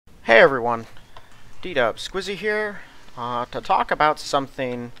Hey everyone, D-Dub Squizzy here to talk about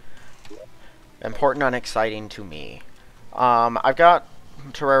something important and exciting to me. I've got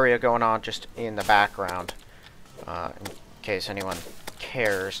Terraria going on just in the background, in case anyone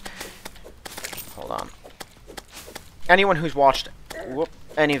cares. Hold on. Anyone who's watched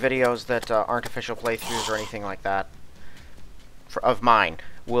any videos that aren't official playthroughs or anything like that of mine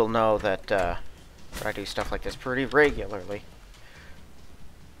will know that I do stuff like this pretty regularly.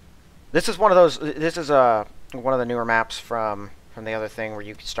 This is one of those. This is one of the newer maps from the other thing where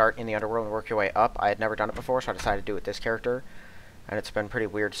you can start in the underworld and work your way up. I had never done it before, so I decided to do it with this character, and it's been pretty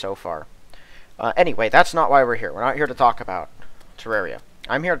weird so far. Anyway, that's not why we're here. We're not here to talk about Terraria.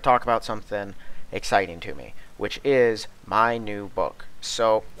 I'm here to talk about something exciting to me, which is my new book.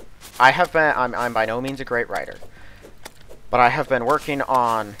 So, I'm by no means a great writer, but I have been working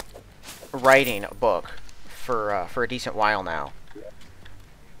on writing a book for a decent while now.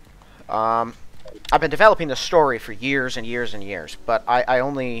 I've been developing the story for years and years and years, but I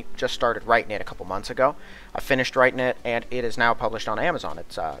only just started writing it a couple months ago. I finished writing it, and it is now published on Amazon.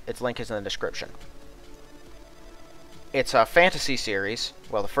 Its link is in the description. It's a fantasy series,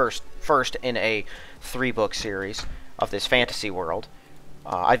 well, the first in a 3-book series of this fantasy world.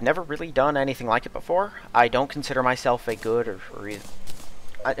 I've never really done anything like it before. I don't consider myself a good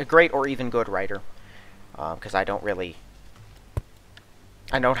a great or even good writer, because I don't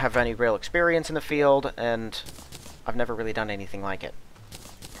have any real experience in the field, and I've never really done anything like it.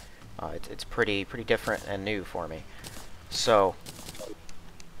 It's pretty different and new for me. So,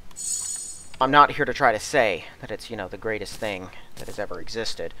 I'm not here to try to say that it's, the greatest thing that has ever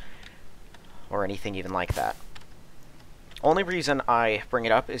existed, or anything even like that. Only reason I bring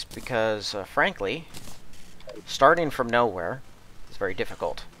it up is because, frankly, starting from nowhere is very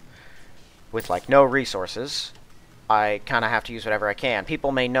difficult. With, no resources, I kind of have to use whatever I can.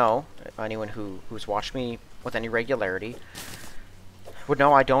 People may know, anyone who's watched me with any regularity, would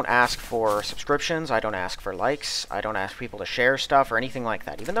know I don't ask for subscriptions, I don't ask for likes, I don't ask people to share stuff or anything like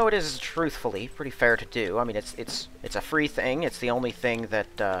that. Even though it is, truthfully, pretty fair to do. I mean, it's a free thing. It's the only thing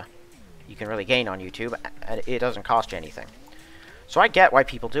that you can really gain on YouTube, and it doesn't cost you anything. So I get why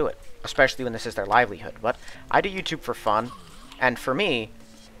people do it, especially when this is their livelihood. But I do YouTube for fun, and for me,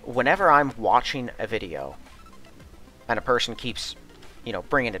 whenever I'm watching a video and a person keeps,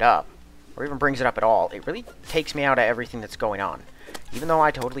 bringing it up, or even brings it up at all, it really takes me out of everything that's going on, even though I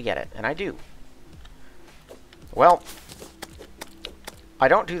totally get it, and I do. Well, I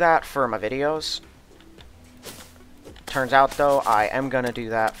don't do that for my videos. Turns out, though, I am going to do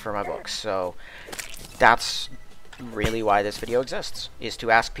that for my books, so that's really why this video exists, is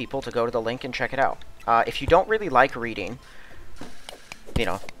to ask people to go to the link and check it out. If you don't really like reading,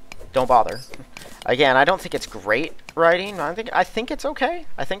 don't bother. Again, I don't think it's great writing. I think it's okay.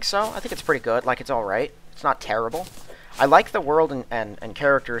 I think so. I think it's pretty good. It's alright. It's not terrible. I like the world and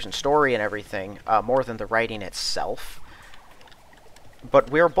characters and story and everything more than the writing itself. But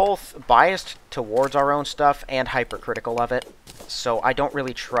we're both biased towards our own stuff and hypercritical of it, so I don't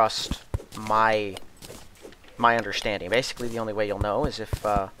really trust my understanding. Basically, the only way you'll know is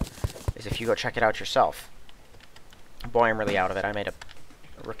if you go check it out yourself. Boy, I'm really out of it. I made a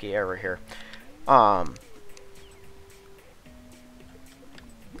rookie error here.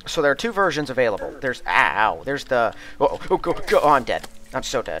 So there are 2 versions available. There's the I'm dead. I'm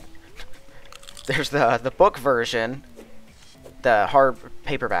so dead. There's the book version, the hard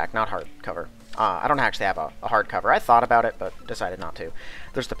paperback, not hardcover. I don't actually have a hardcover. I thought about it, but decided not to.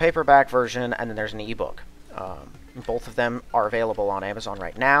 There's the paperback version, and then there's an ebook. Both of them are available on Amazon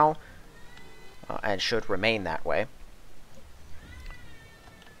right now, and should remain that way.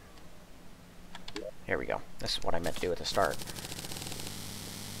 Here we go. This is what I meant to do at the start.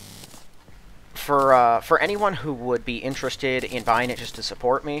 For anyone who would be interested in buying it just to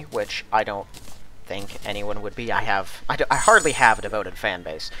support me, which I don't think anyone would be. I hardly have a devoted fan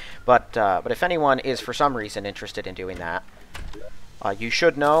base, but if anyone is for some reason interested in doing that, you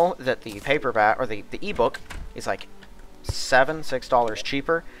should know that the paperback or the ebook is like $6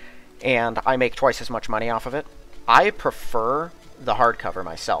 cheaper, and I make twice as much money off of it. I prefer the hardcover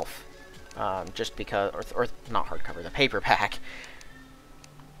myself. Just because, or not hardcover, the paperback.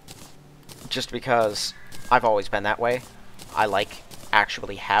 Just because I've always been that way. I like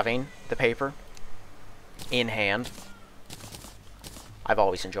actually having the paper in hand. I've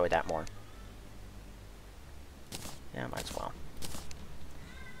always enjoyed that more. Yeah, might as well.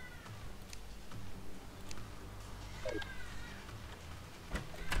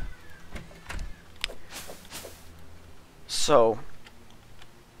 So,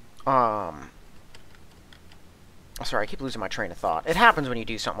 Sorry, I keep losing my train of thought. It happens when you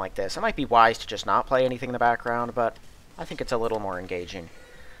do something like this. It might be wise to just not play anything in the background, but I think it's a little more engaging.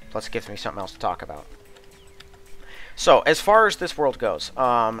 Plus, it gives me something else to talk about. So, as far as this world goes,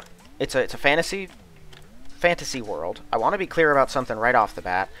 it's a fantasy world. I want to be clear about something right off the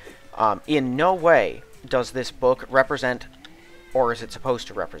bat. In no way does this book represent, or is it supposed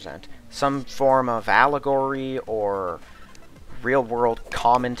to represent, some form of allegory or real-world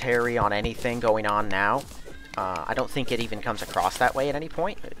commentary on anything going on now. I don't think it even comes across that way at any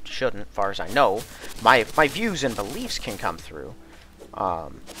point. It shouldn't, as far as I know. My views and beliefs can come through,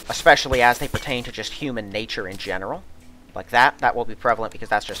 especially as they pertain to just human nature in general. Like that will be prevalent because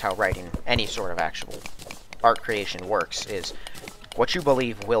that's just how writing any sort of actual art creation works, is what you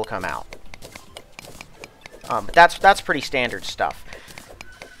believe will come out. But that's pretty standard stuff.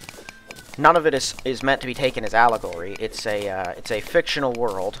 None of it is meant to be taken as allegory. It's a fictional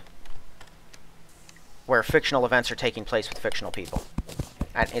world where fictional events are taking place with fictional people.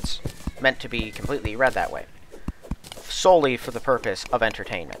 And it's meant to be completely read that way, solely for the purpose of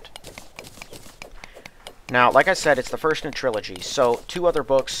entertainment. Now, like I said, it's the first in a trilogy, so 2 other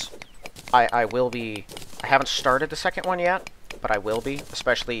books I haven't started the second one yet, but I will be,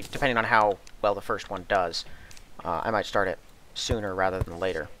 especially depending on how well the first one does. I might start it sooner rather than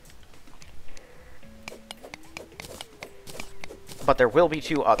later. But there will be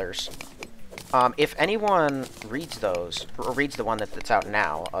 2 others. If anyone reads those, or reads the one that's out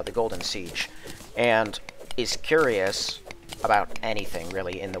now, The Golden Siege, and is curious about anything,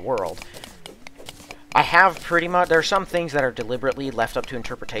 really, in the world, I have pretty much... There are some things that are deliberately left up to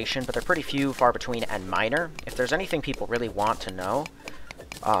interpretation, but they're pretty few, far between, and minor. If there's anything people really want to know,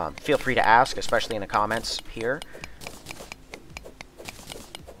 feel free to ask, especially in the comments here.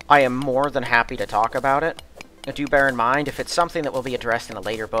 I am more than happy to talk about it. Do bear in mind, if it's something that will be addressed in a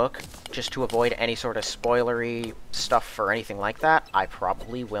later book, just to avoid any sort of spoilery stuff or anything like that, I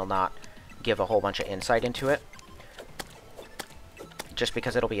probably will not give a whole bunch of insight into it. Just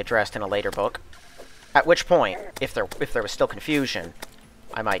because it'll be addressed in a later book. At which point, if there was still confusion,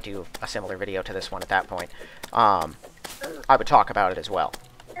 I might do a similar video to this one at that point. I would talk about it as well.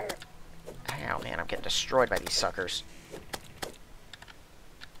 Oh man, I'm getting destroyed by these suckers.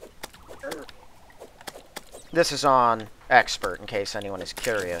 This is on Expert, in case anyone is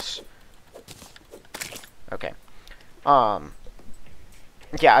curious. Okay.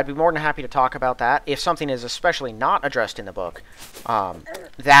 Yeah, I'd be more than happy to talk about that. If something is especially not addressed in the book,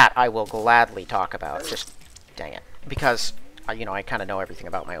 that I will gladly talk about. Just, dang it. Because, you know, I kind of know everything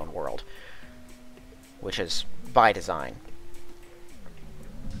about my own world. Which is by design.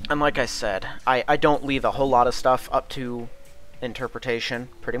 And like I said, I don't leave a whole lot of stuff up to interpretation.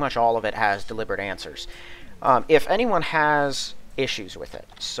 Pretty much all of it has deliberate answers. If anyone has issues with it,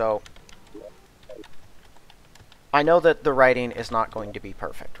 so I know that the writing is not going to be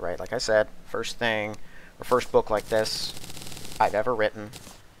perfect, right? Like I said, first book like this I've ever written.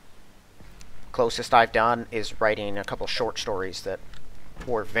 Closest I've done is writing a couple short stories that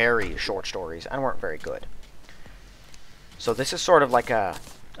were very short stories and weren't very good. So this is sort of like a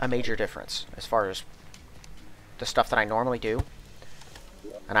major difference as far as the stuff that I normally do.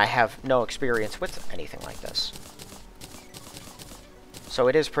 And I have no experience with anything like this. So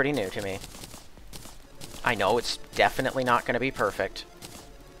it is pretty new to me. I know it's definitely not going to be perfect.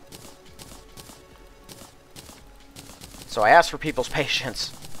 So I ask for people's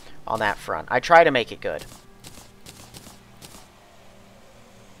patience on that front. I try to make it good.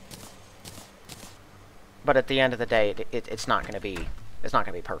 But at the end of the day, it's not going to be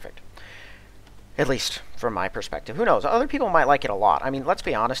perfect. At least from my perspective. Who knows? Other people might like it a lot. I mean, let's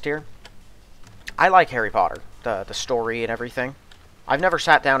be honest here. I like Harry Potter, the story and everything. I've never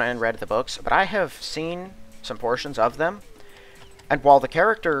sat down and read the books, but I have seen some portions of them. And while the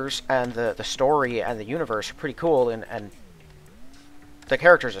characters and the story and the universe are pretty cool, and the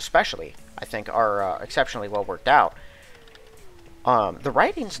characters especially, I think, are exceptionally well worked out, the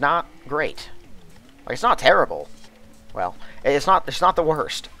writing's not great. Like, it's not terrible. Well, it's not the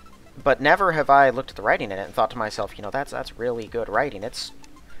worst. But never have I looked at the writing in it and thought to myself, you know, that's really good writing. It's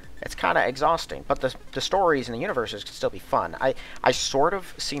kind of exhausting. But the stories and the universes can still be fun. I sort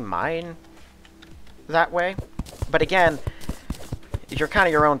of see mine that way. But again, you're kind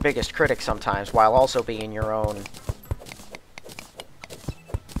of your own biggest critic sometimes, while also being your own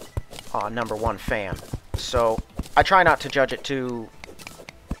 #1 fan. So I try not to judge it too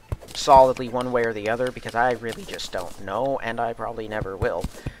solidly one way or the other, because I really just don't know, and I probably never will.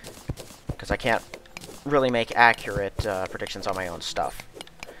 Because I can't really make accurate predictions on my own stuff.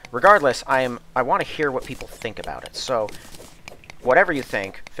 Regardless, I want to hear what people think about it. So, whatever you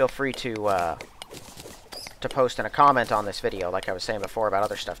think, feel free to to post in a comment on this video, like I was saying before about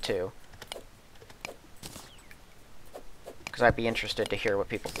other stuff too. Because I'd be interested to hear what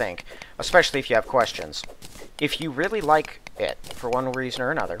people think, especially if you have questions. If you really like it, for one reason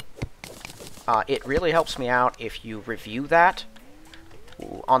or another, it really helps me out if you review that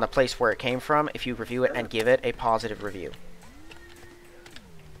on the place where it came from, if you review it and give it a positive review.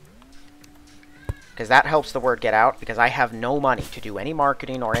 Because that helps the word get out, because I have no money to do any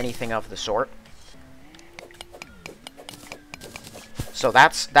marketing or anything of the sort. So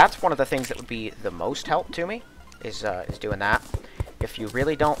that's one of the things that would be the most help to me, is doing that. If you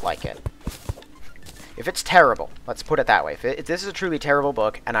really don't like it, if it's terrible, let's put it that way. If this is a truly terrible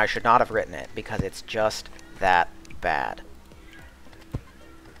book, and I should not have written it, because it's just that bad,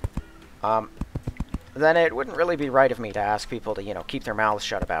 then it wouldn't really be right of me to ask people to, you know, keep their mouths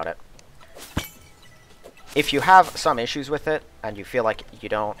shut about it. If you have some issues with it, and you feel like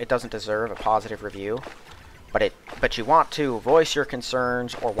it doesn't deserve a positive review, but you want to voice your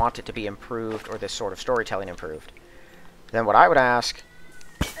concerns, or want it to be improved, or this sort of storytelling improved, then what I would ask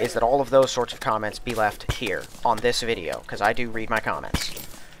is that all of those sorts of comments be left here, on this video, because I do read my comments,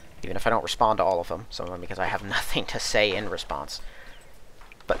 even if I don't respond to all of them, some of them because I have nothing to say in response.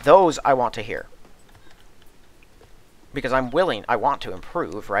 But those I want to hear. Because I want to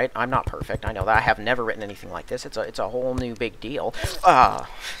improve, right? I'm not perfect. I know that. I have never written anything like this. It's a whole new big deal.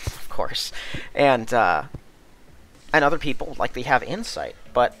 Of course. And other people likely have insight.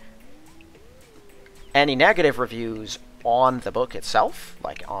 But any negative reviews on the book itself,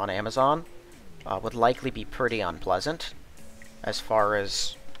 like on Amazon, would likely be pretty unpleasant as far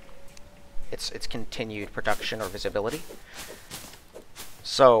as its continued production or visibility.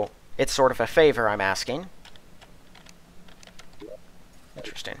 So, it's sort of a favor I'm asking.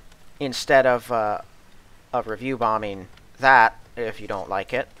 Interesting. Instead of review bombing that, if you don't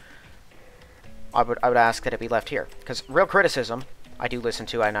like it, I would ask that it be left here. Because real criticism, I do listen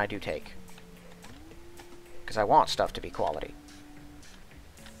to and I do take. Because I want stuff to be quality.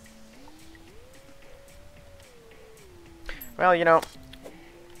 Well, you know,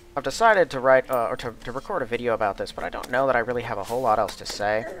 I've decided to write, or to record a video about this, but I don't know that I really have a whole lot else to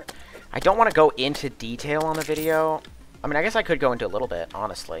say. I don't want to go into detail on the video. I mean, I guess I could go into a little bit,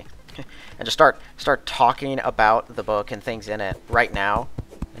 honestly. And just start talking about the book and things in it right now.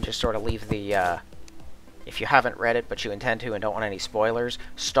 And just sort of leave the, if you haven't read it but you intend to and don't want any spoilers,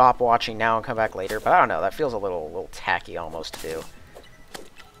 stop watching now and come back later. But I don't know, that feels a little tacky almost to do.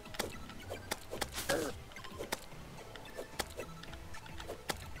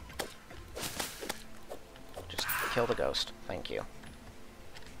 Just kill the ghost. Thank you.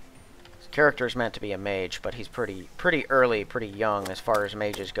 Character's meant to be a mage, but he's pretty early, pretty young as far as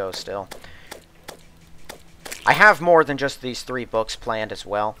mages go still. I have more than just these 3 books planned as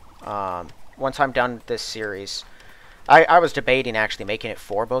well. Once I'm done with this series, I was debating actually making it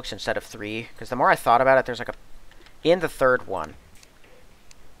 4 books instead of 3, because the more I thought about it, there's like in the 3rd one,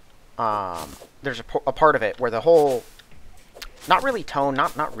 there's a part of it where the whole, not really tone,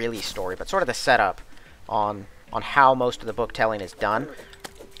 not really story, but sort of the setup on how most of the book telling is done,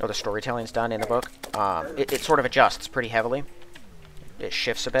 or the storytelling's done in the book, it sort of adjusts pretty heavily. It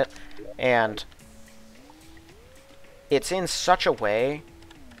shifts a bit, and it's in such a way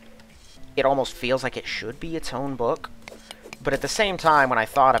it almost feels like it should be its own book. But at the same time, when I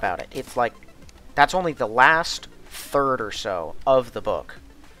thought about it, it's like that's only the last third or so of the book,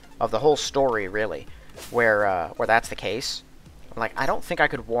 of the whole story, really, where that's the case. I'm like, I don't think I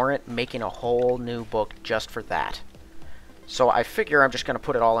could warrant making a whole new book just for that. So I figure I'm just going to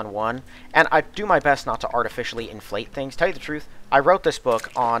put it all in one, and I do my best not to artificially inflate things. Tell you the truth, I wrote this book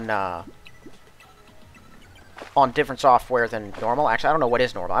on different software than normal. Actually, I don't know what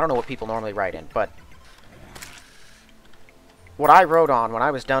is normal. I don't know what people normally write in, but what I wrote on when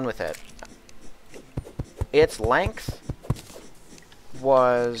I was done with it, its length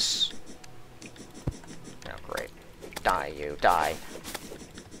was... Oh, great. Die, you. Die.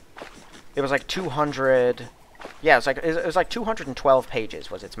 It was like 200... Yeah, it was like 212 pages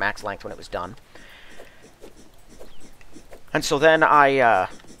was its max length when it was done. And so then I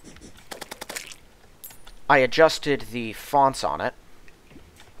adjusted the fonts on it.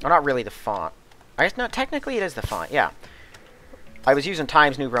 Well, not really the font. I guess, no, technically it is the font, yeah. I was using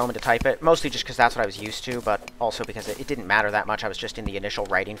Times New Roman to type it, mostly just because that's what I was used to, but also because it didn't matter that much. I was just in the initial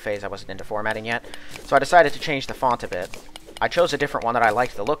writing phase. I wasn't into formatting yet. So I decided to change the font a bit. I chose a different one that I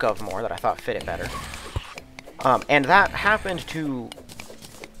liked the look of more, that I thought fit it better. And that happened to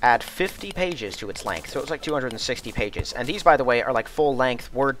add 50 pages to its length, so it was like 260 pages. And these, by the way, are like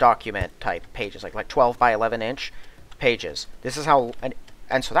full-length Word document type pages, like 12 by 11 inch pages. This is how,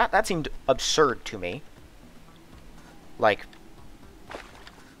 and so that seemed absurd to me. Like,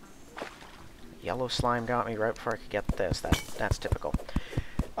 yellow slime got me right before I could get this. That's typical.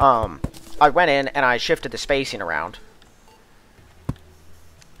 I went in and I shifted the spacing around.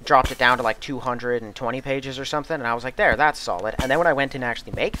 Dropped it down to like 220 pages or something, and I was like, there, that's solid. And then when I went in to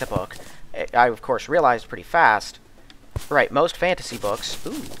actually make the book, I, of course, realized pretty fast, right, most fantasy books,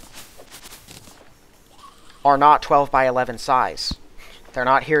 are not 12 by 11 size. They're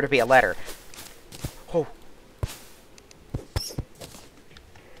not here to be a letter. Oh.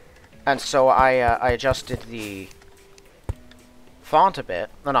 And so I adjusted the font a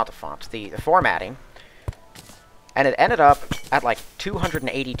bit. No, not the font. The formatting. And it ended up at like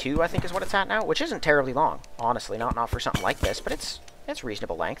 282, I think is what it's at now, which isn't terribly long, honestly. Not for something like this, but it's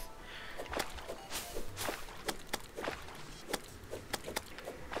reasonable length.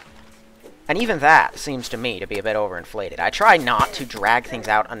 And even that seems to me to be a bit overinflated. I try not to drag things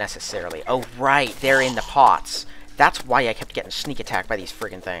out unnecessarily. Oh, right, they're in the pots. That's why I kept getting sneak attacked by these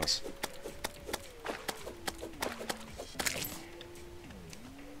friggin' things.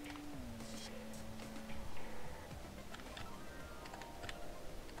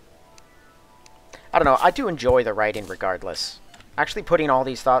 I don't know, I do enjoy the writing regardless. Actually putting all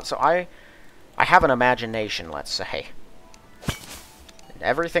these thoughts, so I have an imagination, let's say.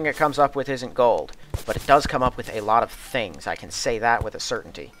 Everything it comes up with isn't gold, but it does come up with a lot of things. I can say that with a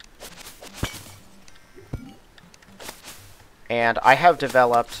certainty. And I have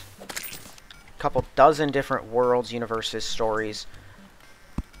developed a couple dozen different worlds, universes, stories,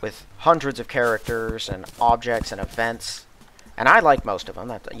 with hundreds of characters and objects and events. And I like most of them.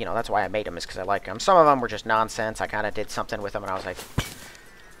 That's why I made them, is because I like them. Some of them were just nonsense. I kind of did something with them, and I was like,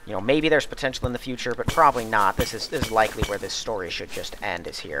 maybe there's potential in the future, but probably not. This is likely where this story should just end,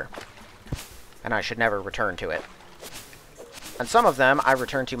 is here. And I should never return to it. And some of them I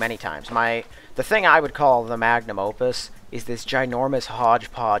returned to many times. The thing I would call the magnum opus is this ginormous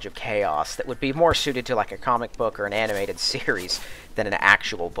hodgepodge of chaos that would be more suited to like a comic book or an animated series than an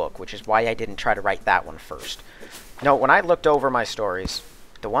actual book, which is why I didn't try to write that one first. No, when I looked over my stories,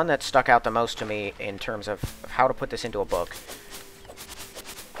 the one that stuck out the most to me in terms of how to put this into a book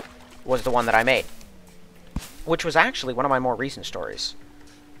was the one that I made, which was actually one of my more recent stories.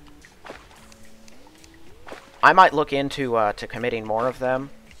 I might look into to committing more of them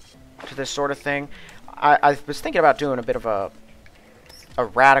to this sort of thing. I was thinking about doing a bit of a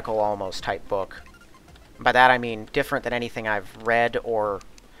radical almost type book. By that I mean different than anything I've read or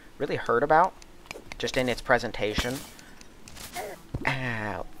really heard about, just in its presentation.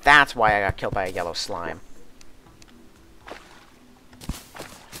 That's why I got killed by a yellow slime.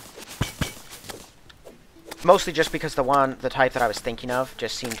 Mostly just because the type that I was thinking of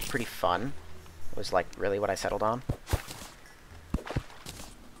just seemed pretty fun. It was like really what I settled on.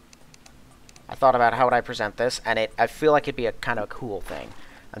 I thought about how would I present this, and I feel like it'd be a kind of cool thing.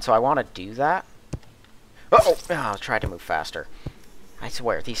 And so I want to do that. Uh-oh! I tried to move faster. I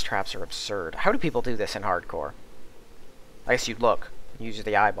swear, these traps are absurd. How do people do this in hardcore? I guess you'd look. Use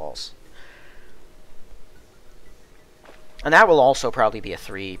the eyeballs. And that will also probably be a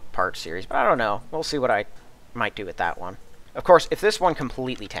 3-part series, but I don't know. We'll see what I might do with that one. Of course, if this one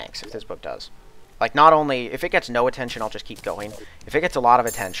completely tanks, if this book does. Like, not only... If it gets no attention, I'll just keep going. If it gets a lot of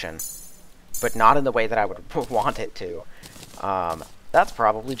attention, but not in the way that I would want it to, that's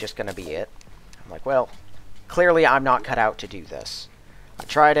probably just going to be it. I'm like, well, clearly I'm not cut out to do this. I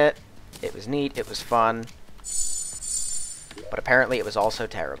tried it. It was neat. It was fun. But apparently it was also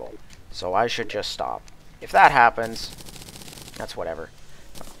terrible. So I should just stop. If that happens, that's whatever.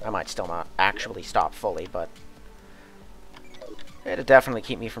 I might still not actually stop fully, but it'll definitely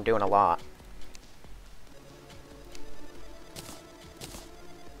keep me from doing a lot.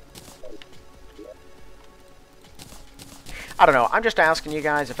 I don't know. I'm just asking you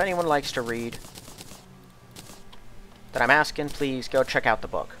guys, if anyone likes to read, that I'm asking, please go check out the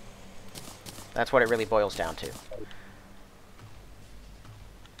book. That's what it really boils down to.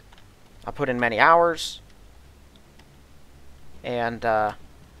 I put in many hours, and I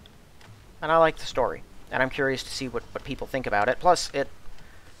like the story, and I'm curious to see what people think about it. Plus, it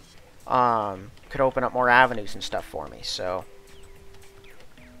could open up more avenues and stuff for me. So,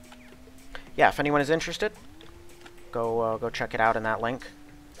 yeah, if anyone is interested, go check it out in that link.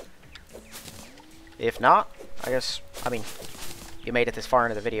 If not, I mean, you made it this far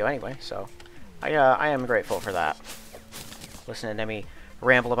into the video anyway, so I am grateful for that. Listening to me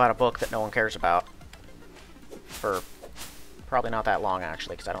ramble about a book that no one cares about for probably not that long,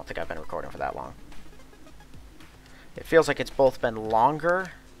 actually, because I don't think I've been recording for that long. It feels like it's both been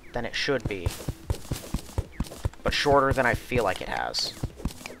longer than it should be, but shorter than I feel like it has.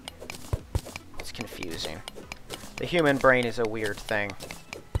 It's confusing. The human brain is a weird thing.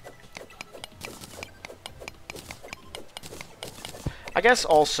 I guess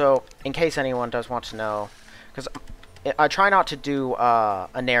also, in case anyone does want to know, because I try not to do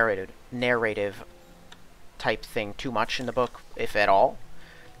a narrative type thing too much in the book, if at all.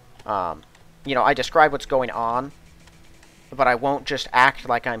 You know, I describe what's going on, but I won't just act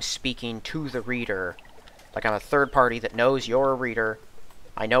like I'm speaking to the reader, like I'm a third party that knows you're a reader,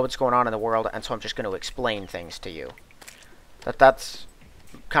 I know what's going on in the world, and so I'm just going to explain things to you. That's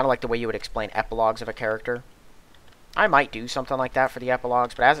kind of like the way you would explain epilogues of a character. I might do something like that for the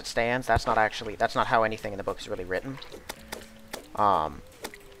epilogues, but as it stands, that's not how anything in the book is really written. And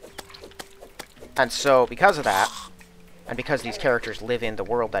so, because of that, and because these characters live in the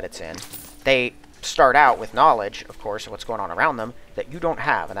world that it's in, they start out with knowledge, of course, of what's going on around them that you don't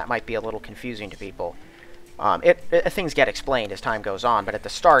have, and that might be a little confusing to people. Things get explained as time goes on, but at the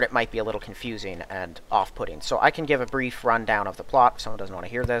start it might be a little confusing and off-putting. So I can give a brief rundown of the plot if someone doesn't want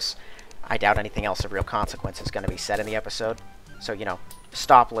to hear this. I doubt anything else of real consequence is going to be said in the episode. So, you know,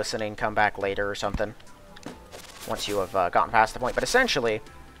 stop listening, come back later or something, once you have gotten past the point. But essentially,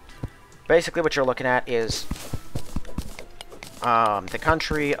 basically what you're looking at is the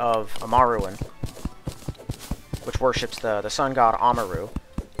country of Amaruan, which worships the sun god Amaru,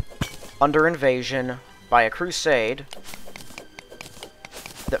 under invasion by a crusade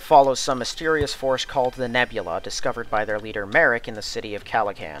that follows some mysterious force called the Nebula, discovered by their leader Merrick in the city of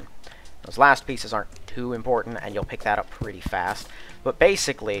Calacan. Those last pieces aren't too important, and you'll pick that up pretty fast. But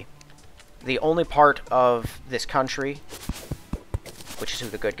basically, the only part of this country, which is who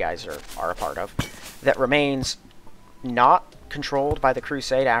the good guys are a part of, that remains not controlled by the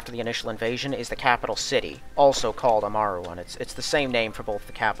Crusade after the initial invasion is the capital city, also called Amaruan. It's the same name for both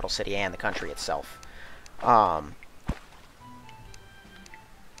the capital city and the country itself.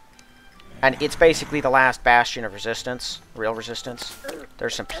 And it's basically the last bastion of resistance, real resistance.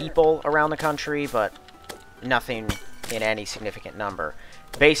 There's some people around the country, but nothing in any significant number.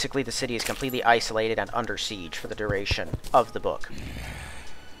 Basically, the city is completely isolated and under siege for the duration of the book.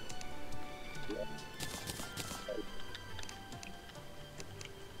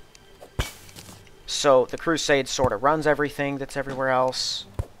 So, the Crusade sort of runs everything that's everywhere else,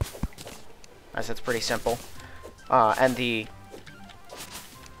 as it's pretty simple. And the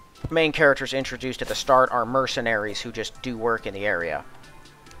main characters introduced at the start are mercenaries who just do work in the area,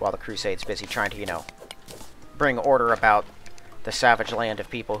 while the Crusade's busy trying to, you know, bring order about the savage land of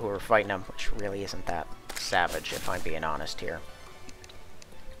people who are fighting them, which really isn't that savage, if I'm being honest here.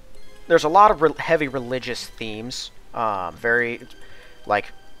 There's a lot of heavy religious themes,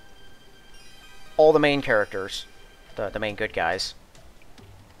 like, all the main characters, the main good guys,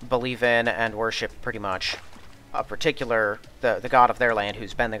 believe in and worship pretty much a particular, the god of their land,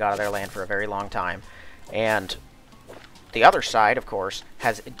 who's been the god of their land for a very long time. And the other side, of course,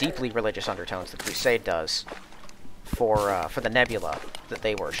 has deeply religious undertones. The Crusade does for the Nebula that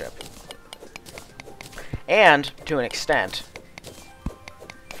they worship. And, to an extent,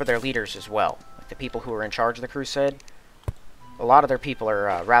 for their leaders as well. Like the people who are in charge of the Crusade, a lot of their people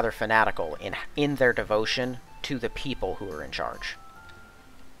are rather fanatical in their devotion to the people who are in charge.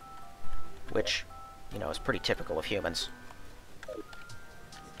 Which, you know, is pretty typical of humans.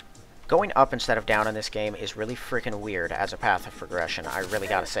 Going up instead of down in this game is really freaking weird as a path of progression. I really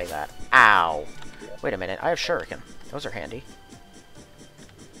gotta say that. Ow! Wait a minute, I have shuriken. Those are handy.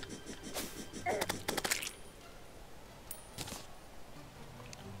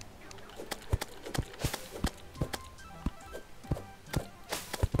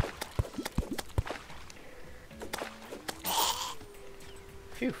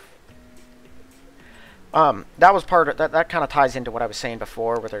 Phew. That was part of that kind of ties into what I was saying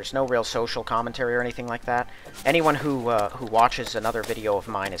before, where there's no real social commentary or anything like that. Anyone who watches another video of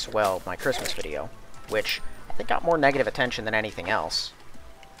mine as well, my Christmas video, which I think got more negative attention than anything else,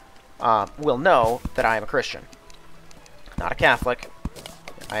 will know that I am a Christian, not a Catholic.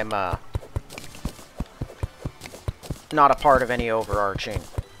 I'm not a part of any overarching,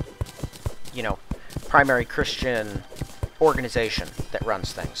 you know, primary Christian organization that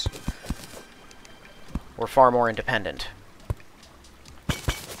runs things. We're far more independent.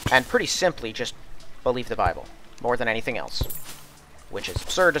 And pretty simply just believe the Bible, more than anything else. Which is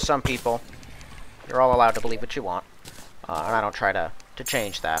absurd to some people. You're all allowed to believe what you want. And I don't try to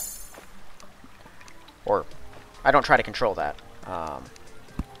change that. Or, I don't try to control that. I'm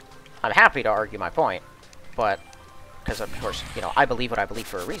happy to argue my point, but, because of course, you know, I believe what I believe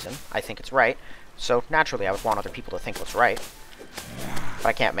for a reason. I think it's right. So, naturally, I would want other people to think what's right. But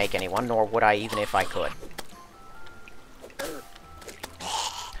I can't make anyone, nor would I even if I could.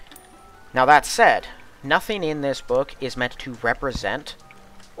 Now that said, nothing in this book is meant to represent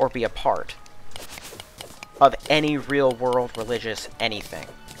or be a part of any real-world religious anything.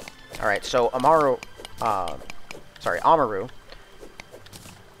 Alright, so Amaru,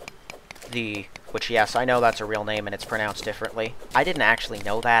 which, yes, I know that's a real name and it's pronounced differently. I didn't actually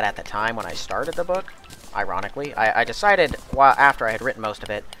know that at the time when I started the book, ironically. I decided, after I had written most of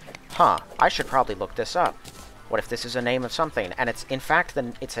it, I should probably look this up. What if this is a name of something? And it's, in fact,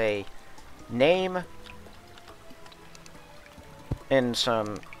 it's a name in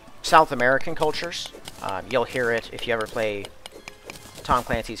some South American cultures. You'll hear it if you ever play Tom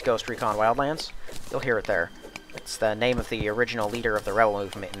Clancy's Ghost Recon Wildlands. You'll hear it there. It's the name of the original leader of the rebel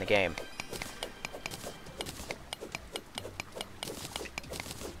movement in the game.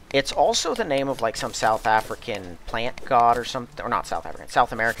 It's also the name of, like, some South African plant god or something. Or not South African.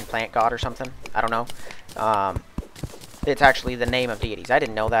 South American plant god or something. I don't know. It's actually the name of deities. I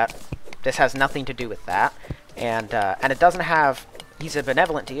didn't know that. This has nothing to do with that. And it doesn't have... He's a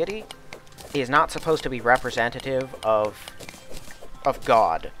benevolent deity. He is not supposed to be representative of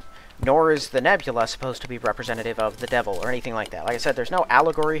God. Nor is the nebula supposed to be representative of the devil or anything like that. Like I said, there's no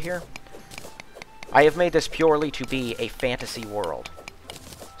allegory here. I have made this purely to be a fantasy world.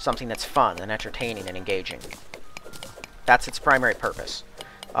 Something that's fun and entertaining and engaging. That's its primary purpose.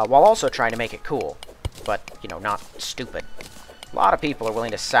 While also trying to make it cool, but, you know, not stupid. A lot of people are willing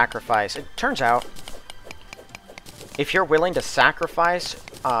to sacrifice... It turns out, if you're willing to sacrifice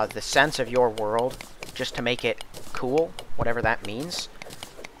the sense of your world just to make it cool, whatever that means,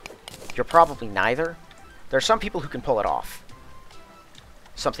 you're probably neither. There are some people who can pull it off.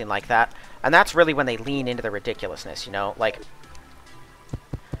 Something like that. And that's really when they lean into the ridiculousness, you know? Like...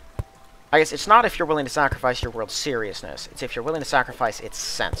 I guess it's not if you're willing to sacrifice your world's seriousness. It's if you're willing to sacrifice its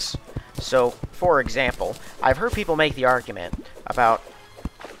sense. So, for example, I've heard people make the argument about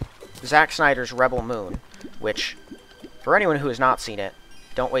Zack Snyder's Rebel Moon, which, for anyone who has not seen it,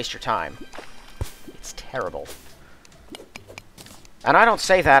 don't waste your time. It's terrible. And I don't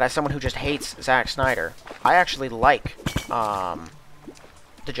say that as someone who just hates Zack Snyder. I actually like the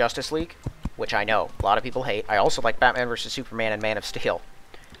Justice League, which I know a lot of people hate. I also like Batman vs. Superman and Man of Steel.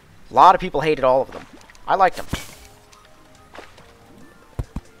 A lot of people hated all of them. I liked them.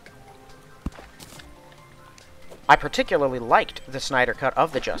 I particularly liked the Snyder cut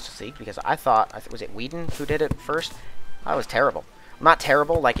of the Justice League because I thought, was it Whedon who did it first? That was terrible. Not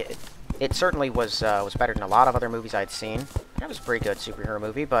terrible, like it certainly was better than a lot of other movies I'd seen. That was a pretty good superhero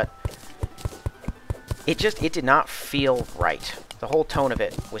movie, but it did not feel right. The whole tone of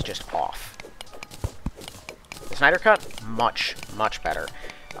it was just off. The Snyder cut, much, much better.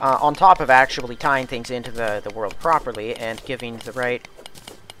 On top of actually tying things into the world properly and giving the right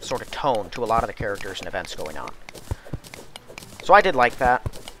sort of tone to a lot of the characters and events going on. So I did like that,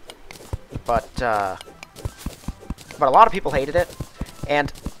 but a lot of people hated it,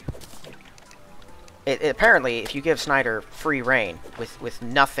 and apparently if you give Snyder free reign with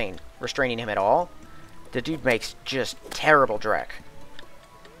nothing restraining him at all, the dude makes just terrible dreck.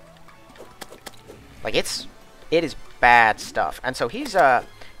 Like, it is bad stuff, and so he's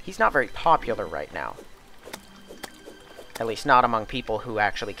not very popular right now. At least not among people who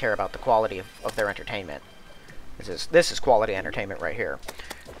actually care about the quality of their entertainment. This is quality entertainment right here.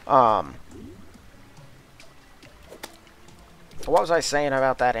 What was I saying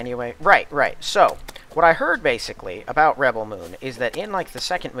about that anyway? Right. So, what I heard basically about Rebel Moon is that in, like, the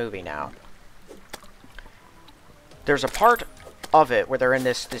second movie now, there's a part of it where they're in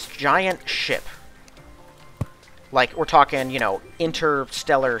this giant ship. Like, we're talking, you know,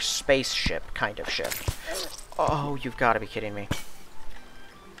 interstellar spaceship kind of ship. Oh, you've got to be kidding me.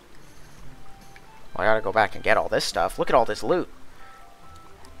 Well, I gotta go back and get all this stuff. Look at all this loot.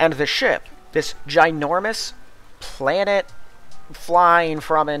 And the ship, this ginormous planet flying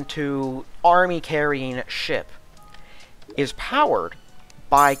from into army carrying ship, is powered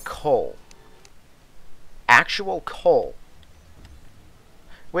by coal. Actual coal.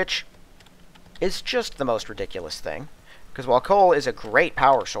 Which is just the most ridiculous thing. Because while coal is a great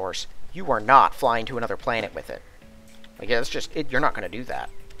power source, you are not flying to another planet with it. Like, yeah, it's just, you're not going to do that.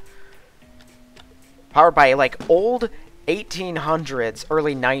 Powered by, like, old 1800s,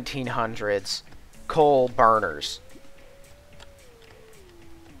 early 1900s coal burners.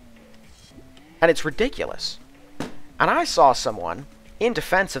 And it's ridiculous. And I saw someone, in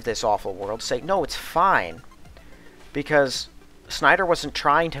defense of this awful world, say, no, it's fine. Because Snyder wasn't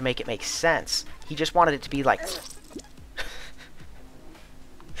trying to make it make sense. He just wanted it to be like...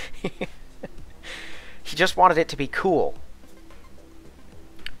 He just wanted it to be cool.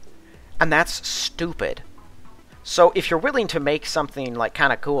 And that's stupid. So if you're willing to make something, like,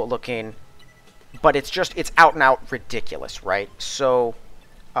 kind of cool looking, but it's out and out ridiculous, right? So,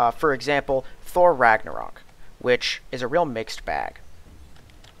 for example, Thor Ragnarok, which is a real mixed bag.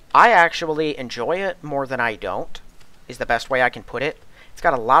 I actually enjoy it more than I don't, is the best way I can put it. It's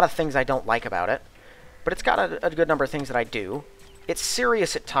got a lot of things I don't like about it, but it's got a good number of things that I do. It's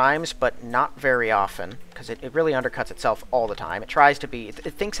serious at times, but not very often, because it really undercuts itself all the time. It tries to be,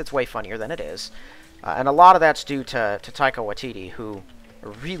 it thinks it's way funnier than it is. And a lot of that's due to Taika Waititi, who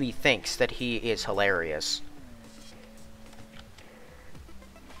really thinks that he is hilarious.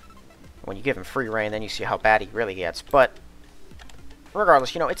 When you give him free reign, then you see how bad he really gets. But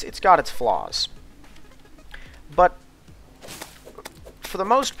regardless, you know, it's got its flaws. But for the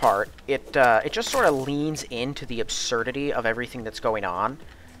most part, it just sort of leans into the absurdity of everything that's going on,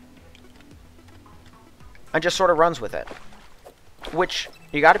 and just sort of runs with it. Which,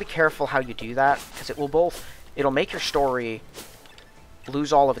 you got to be careful how you do that, because it'll make your story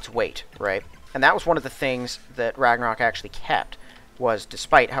lose all of its weight, right? And that was one of the things that Ragnarok actually kept, was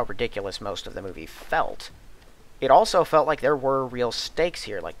despite how ridiculous most of the movie felt, it also felt like there were real stakes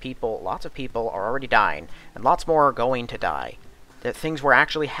here. Like lots of people are already dying, and lots more are going to die. That things were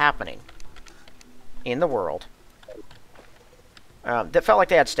actually happening in the world that felt like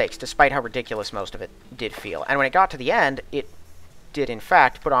they had stakes, despite how ridiculous most of it did feel. And when it got to the end, it did in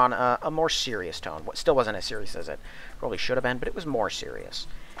fact put on a more serious tone. What still wasn't as serious as it probably should have been, but it was more serious.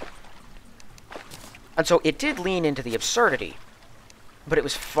 And so it did lean into the absurdity, but it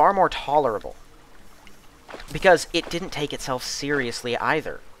was far more tolerable, because it didn't take itself seriously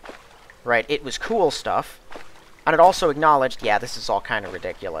either, right? It was cool stuff, and it also acknowledged, yeah, this is all kind of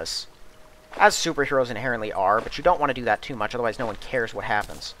ridiculous, as superheroes inherently are, but you don't want to do that too much, otherwise no one cares what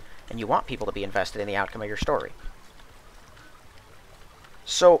happens, and you want people to be invested in the outcome of your story.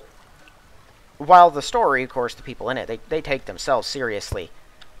 So, while the story, of course, the people in it, they take themselves seriously,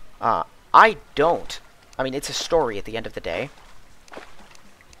 I don't. I mean, it's a story at the end of the day.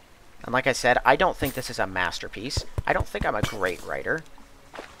 And like I said, I don't think this is a masterpiece. I don't think I'm a great writer.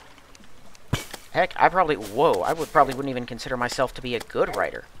 Heck, I probably wouldn't even consider myself to be a good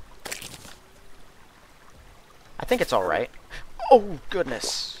writer. I think it's alright. Oh,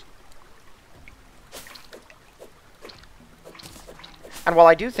 goodness. And while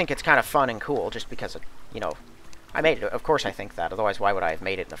I do think it's kind of fun and cool, just because, you know, I made it, of course I think that, otherwise why would I have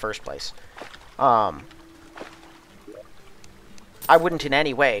made it in the first place? I wouldn't in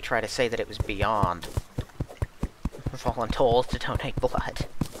any way try to say that it was beyond voluntold to donate blood.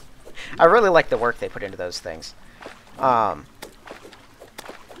 I really like the work they put into those things. I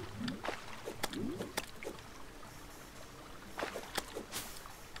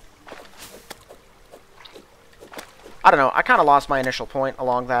don't know, I kind of lost my initial point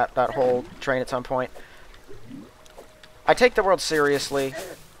along that whole train at some point. I take the world seriously,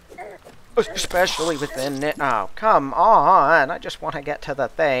 especially within it. Oh, come on, I just want to get to the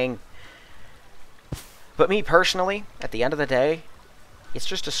thing. But me personally, at the end of the day, it's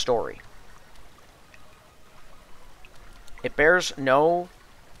just a story. It bears no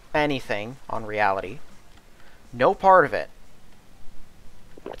anything on reality. No part of it,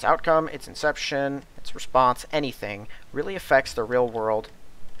 its outcome, its inception, its response, anything, really affects the real world,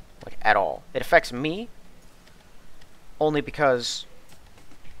 like, at all. It affects me only because,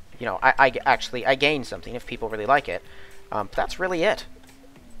 you know, I gain something if people really like it. But that's really it.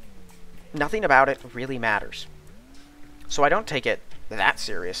 Nothing about it really matters. So I don't take it that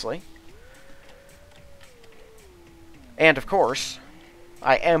seriously. And, of course,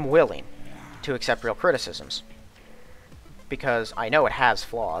 I am willing to accept real criticisms, because I know it has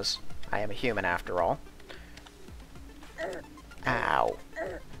flaws. I am a human, after all. Ow.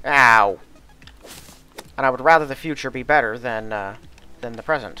 Ow. And I would rather the future be better than the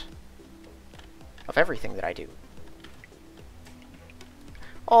present of everything that I do.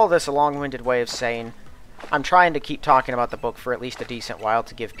 All this a long-winded way of saying I'm trying to keep talking about the book for at least a decent while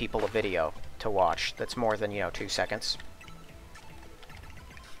to give people a video to watch that's more than, 2 seconds.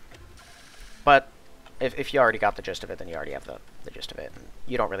 But if you already got the gist of it, then you already have the gist of it. And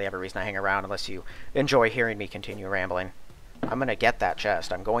you don't really have a reason to hang around unless you enjoy hearing me continue rambling. I'm going to get that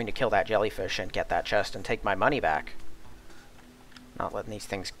chest. I'm going to kill that jellyfish and get that chest and take my money back. Not letting these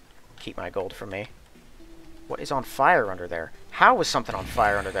things keep my gold from me. What is on fire under there? How was something on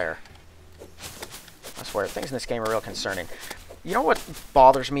fire under there? I swear, things in this game are real concerning. You know what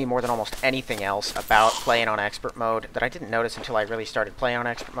bothers me more than almost anything else about playing on expert mode, that I didn't notice until I really started playing on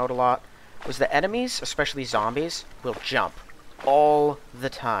expert mode a lot, was the enemies, especially zombies, will jump all the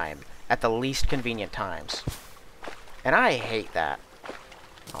time at the least convenient times. And I hate that.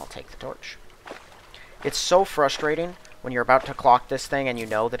 I'll take the torch. It's so frustrating when you're about to clock this thing and you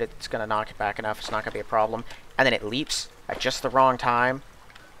know that it's going to knock it back enough, it's not going to be a problem, and then it leaps at just the wrong time,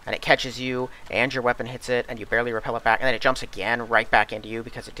 and it catches you, and your weapon hits it, and you barely repel it back, and then it jumps again right back into you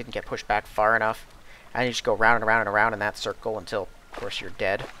because it didn't get pushed back far enough, and you just go round and around and around in that circle until, of course, you're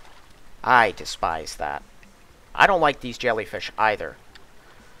dead. I despise that. I don't like these jellyfish either.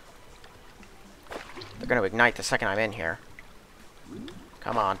 They're going to ignite the second I'm in here.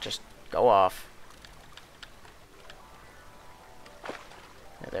 Come on, just go off.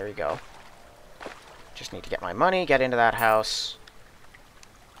 Yeah, there you go. Just need to get my money, get into that house.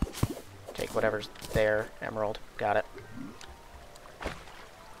 Take whatever's there. Emerald. Got it.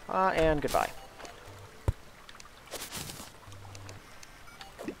 And goodbye.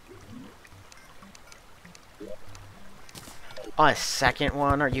 A second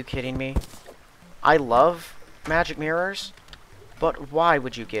one? Are you kidding me? I love magic mirrors, but why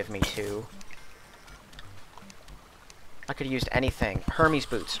would you give me two? I could have used anything. Hermes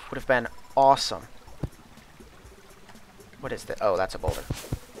boots would have been awesome. What is that? Oh, that's a boulder.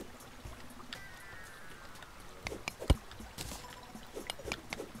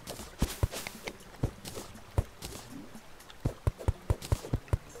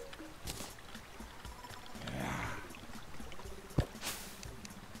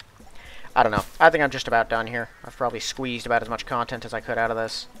 I don't know. I think I'm just about done here. I've probably squeezed about as much content as I could out of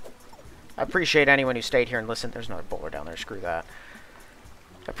this. I appreciate anyone who stayed here and listened. There's another boulder down there. Screw that.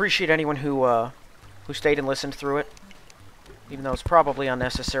 I appreciate anyone who stayed and listened through it, even though it's probably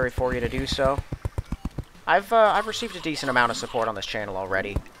unnecessary for you to do so. I've received a decent amount of support on this channel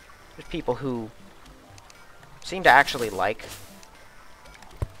already. There's people who seem to actually like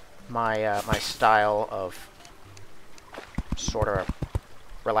my my style of sort of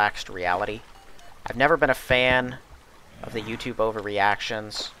relaxed reality. I've never been a fan of the YouTube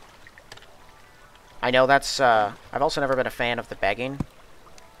overreactions. I know that's, I've also never been a fan of the begging,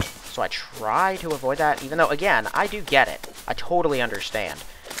 so I try to avoid that, even though, again, I do get it. I totally understand.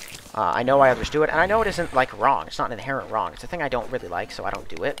 I know why others do it, and I know it isn't, like, wrong. It's not an inherent wrong. It's a thing I don't really like, so I don't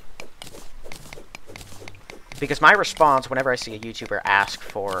do it. Because my response whenever I see a YouTuber ask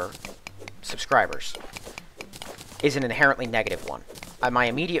for subscribers is an inherently negative one. My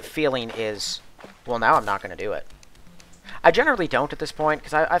immediate feeling is, well, now I'm not going to do it. I generally don't at this point,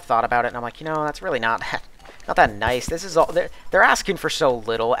 because I've thought about it, and I'm like, you know, that's really not that nice. This is all, they're asking for so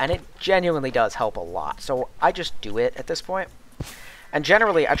little, and it genuinely does help a lot. So I just do it at this point. And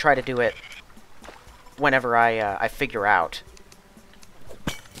generally, I try to do it whenever I figure out,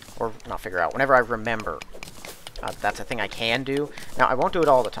 or not figure out, whenever I remember that's a thing I can do. Now, I won't do it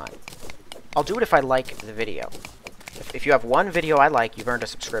all the time. I'll do it if I like the video. If you have one video I like, you've earned a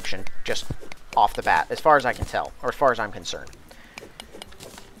subscription, just off the bat, as far as I can tell, or as far as I'm concerned.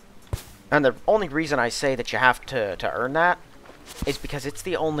 And the only reason I say that you have to earn that is because it's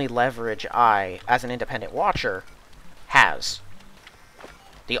the only leverage I, as an independent watcher, has.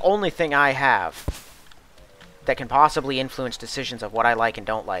 The only thing I have that can possibly influence decisions of what I like and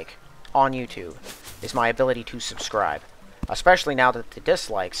don't like on YouTube is my ability to subscribe, especially now that the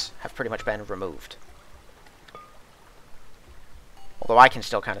dislikes have pretty much been removed. Although I can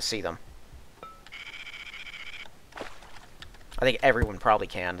still kind of see them. I think everyone probably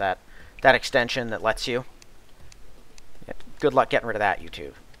can. That extension that lets you. Yeah, good luck getting rid of that,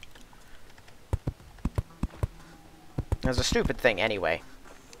 YouTube. It's a stupid thing anyway.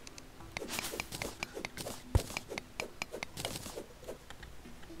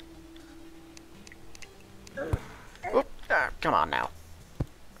 Oop, come on now.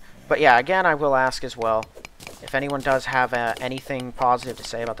 But yeah, again, I will ask as well, if anyone does have anything positive to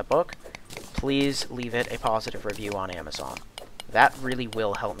say about the book, please leave it a positive review on Amazon. That really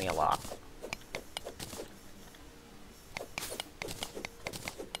will help me a lot.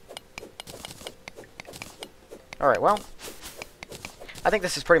 Alright, well, I think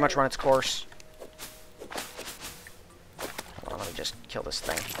this has pretty much run its course. Hold on, let me just kill this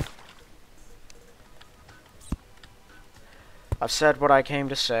thing. I've said what I came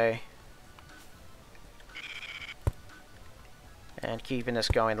to say. And keeping this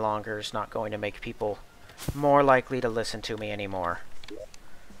going longer is not going to make people more likely to listen to me anymore.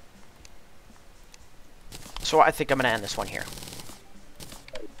 So I think I'm going to end this one here.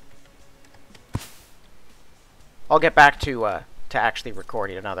 I'll get back to actually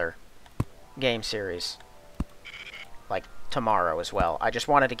recording another game series, like, tomorrow as well. I just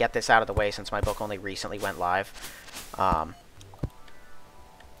wanted to get this out of the way since my book only recently went live. And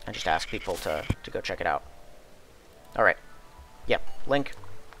just ask people to go check it out. Alright. Yep, link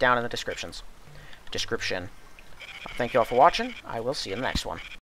down in the description. Thank you all for watching. I will see you in the next one.